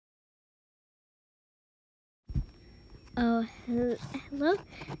Oh, hello.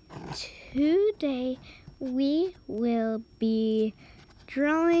 Today we will be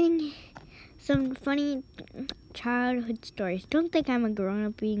drawing some funny childhood stories. Don't think I'm a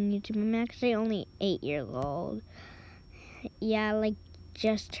grown-up being YouTube. I'm actually only 8 years old. Yeah, like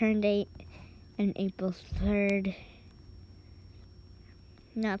just turned 8 on April 3rd.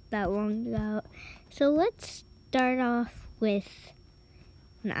 Not that long ago. So let's start off with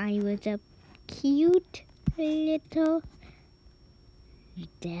when I was a cute little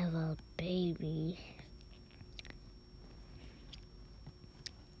devil baby.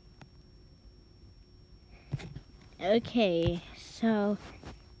 Okay, so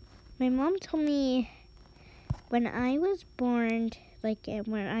my mom told me when I was born, like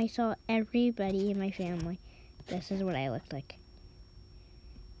when I saw everybody in my family, this is what I looked like.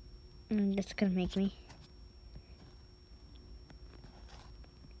 And that's gonna make me.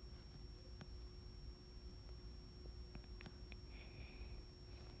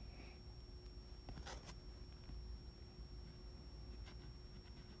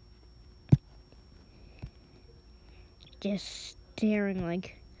 Just staring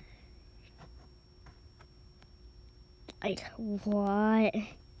like what?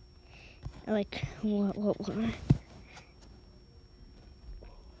 Like what?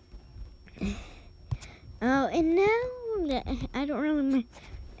 Oh, and now I don't remember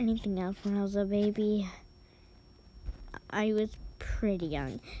anything else when I was a baby. I was pretty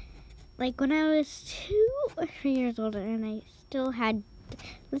young. Like when I was 2 or 3 years old and I still had,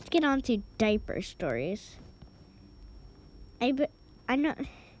 let's get on to diaper stories. I bet I'm not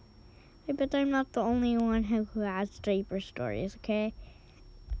the only one who has diaper stories, okay?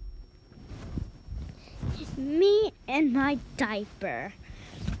 Me and my diaper.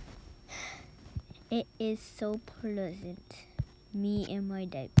 It is so pleasant. Me and my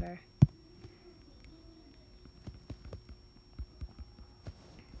diaper.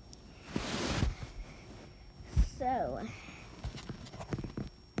 So,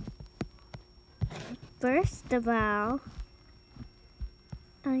 first of all,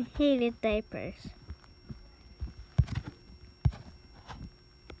 I hated diapers.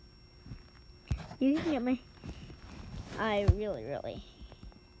 You can get I really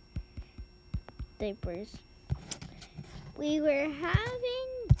diapers. We were having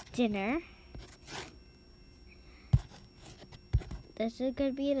dinner. This is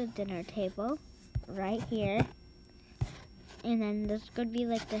gonna be at a dinner table, right here. And then this could be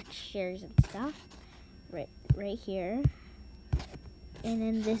like the chairs and stuff, right here. And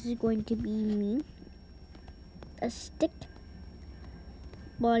then this is going to be me. A stick.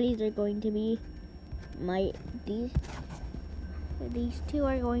 Bodies are going to be these two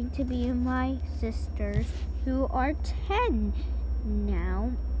are going to be my sisters, who are 10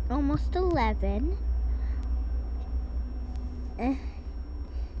 now, almost 11.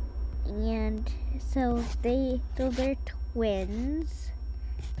 And so they're twins.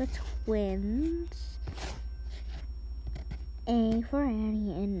 The twins. A for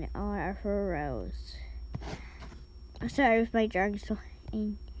Annie and R for Rose. Sorry with my drawing.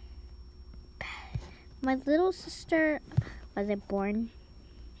 And my little sister wasn't born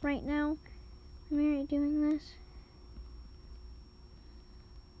right now when we were doing this.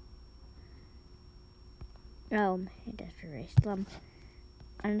 Oh, I just erased them.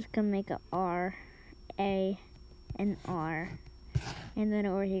 I'm just gonna make a R, A, and R. And then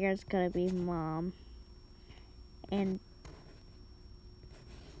over here it's gonna be Mom and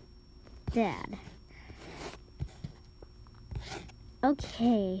Dad.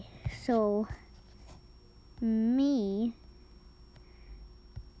 Okay, so me,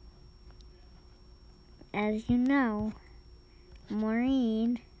 as you know,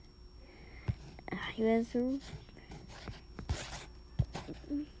 Maureen,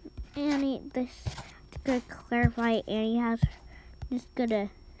 Annie, to clarify, Annie has just gonna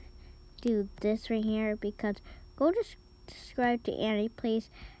do this right here because go subscribe to Annie, please.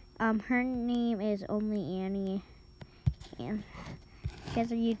 Her name is Only Annie, and she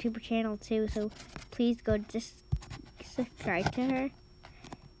has a YouTube channel too, so please go just subscribe to her.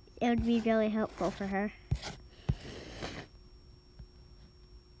 It would be really helpful for her.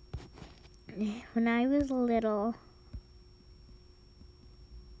 When I was little,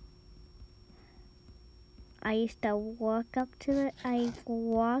 I used to walk up to the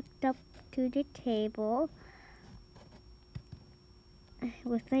table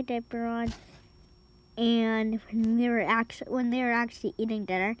with my diaper on, and when they were actually eating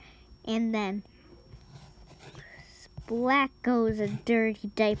dinner, and then splat goes a dirty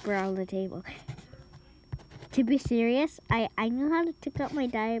diaper on the table. To be serious, I knew how to take out my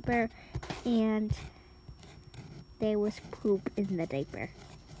diaper and there was poop in the diaper.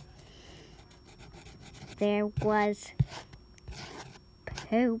 There was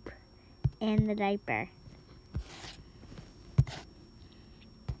poop in the diaper.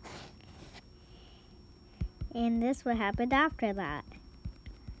 And this what happened after that.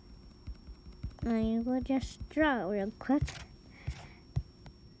 I will just draw it real quick.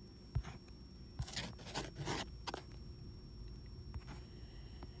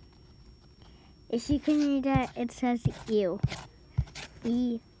 If you can read it, it says ew.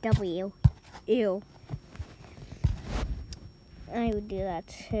 E-W. Ew. I would do that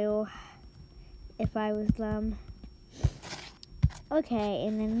too if I was them. Okay,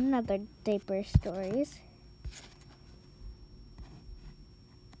 and then another diaper stories.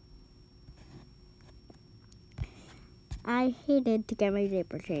 I hated to get my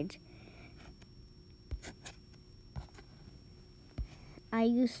diaper changed. I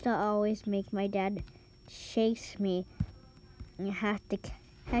used to always make my dad chase me and have to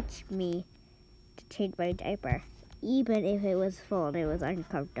catch me to change my diaper, even if it was full and it was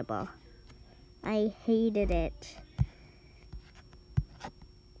uncomfortable. I hated it.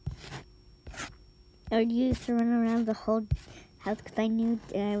 I used to run around the whole house because I knew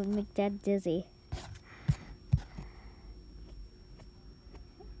I would make Dad dizzy.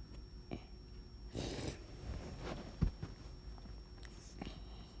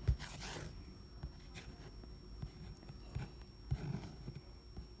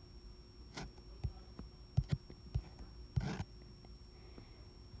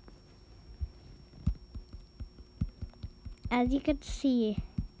 As you can see,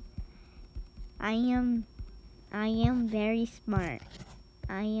 I am very smart.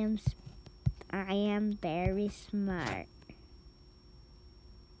 I am very smart.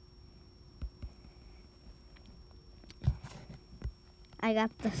 I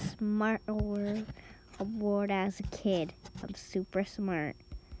got the smart award as a kid. I'm super smart.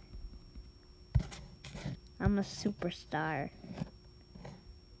 I'm a superstar.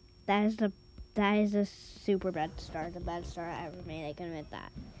 That is a super bad star, the best star I ever made. I can admit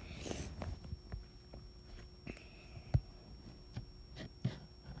that.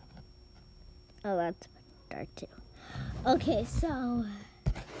 Oh, that's dark too. Okay, so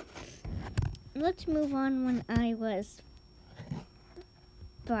let's move on when I was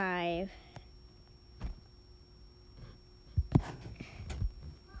 5.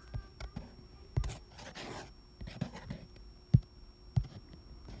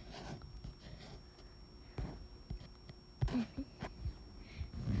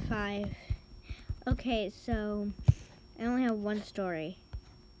 Okay, so I only have one story.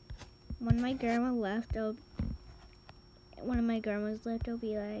 When my grandma left, one of my grandmas left, it'll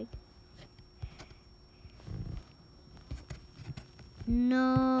be like,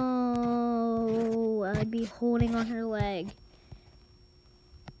 no, I'd be holding on her leg.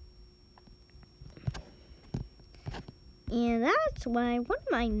 And that's why one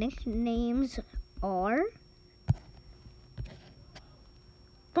of my nicknames are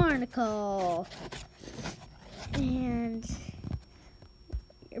Barnacle. And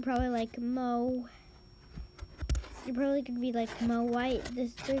you're probably like, Mo. You're probably gonna be like, Mo, why?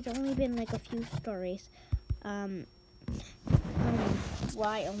 There's only been like a few stories.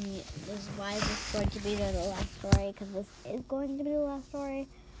 Why is this going to be the last story? Because this is going to be the last story.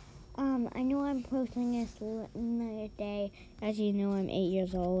 I know I'm posting this another day. As you know, I'm 8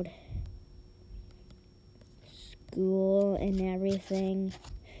 years old. School and everything.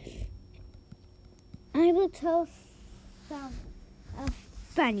 I will tell a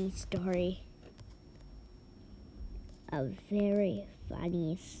funny story. A very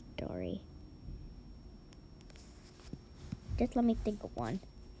funny story. Just let me think of one.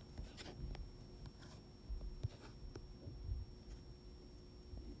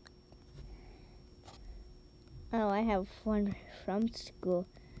 Oh, I have one from school.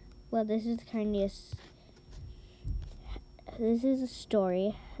 Well, this is this is a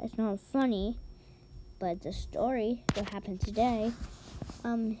story. It's not funny, but it's a story that happened today.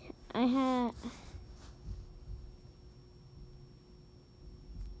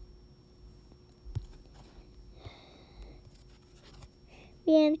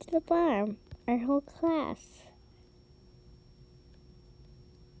 We went to the farm, our whole class.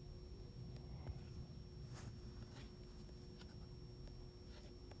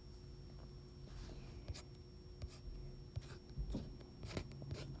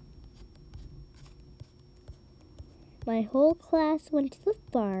 My whole class went to the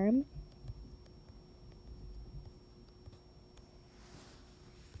farm.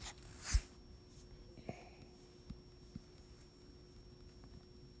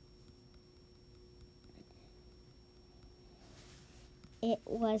 It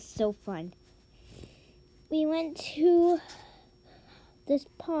was so fun. We went to this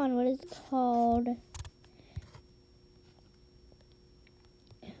pond. What is it called?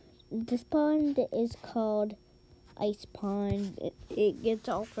 This pond is called Ice Pond. It gets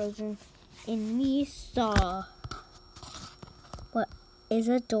all frozen. And we saw what is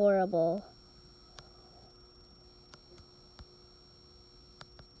adorable.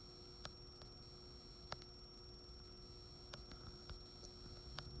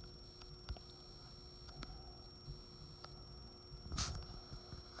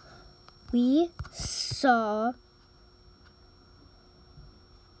 We saw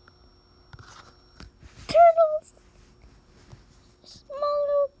turtles. Small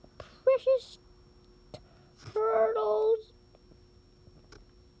little precious turtles.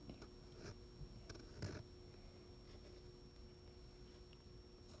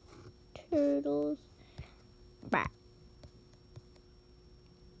 Turtles. Bah.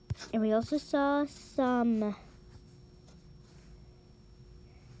 And we also saw some,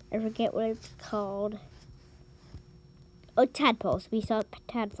 I forget what it's called. Oh, tadpoles. We saw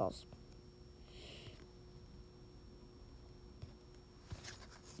tadpoles.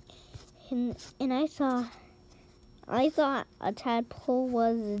 And I thought a tadpole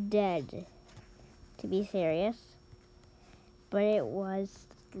was dead, to be serious. But it was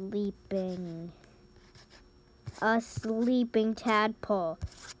sleeping. A sleeping tadpole.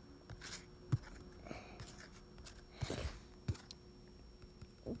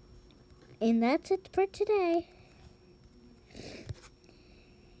 And that's it for today.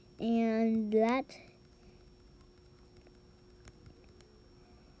 And that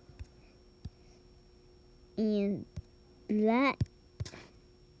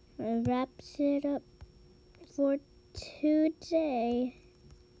wraps it up for today.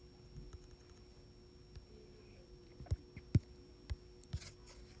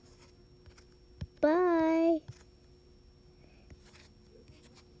 Bye.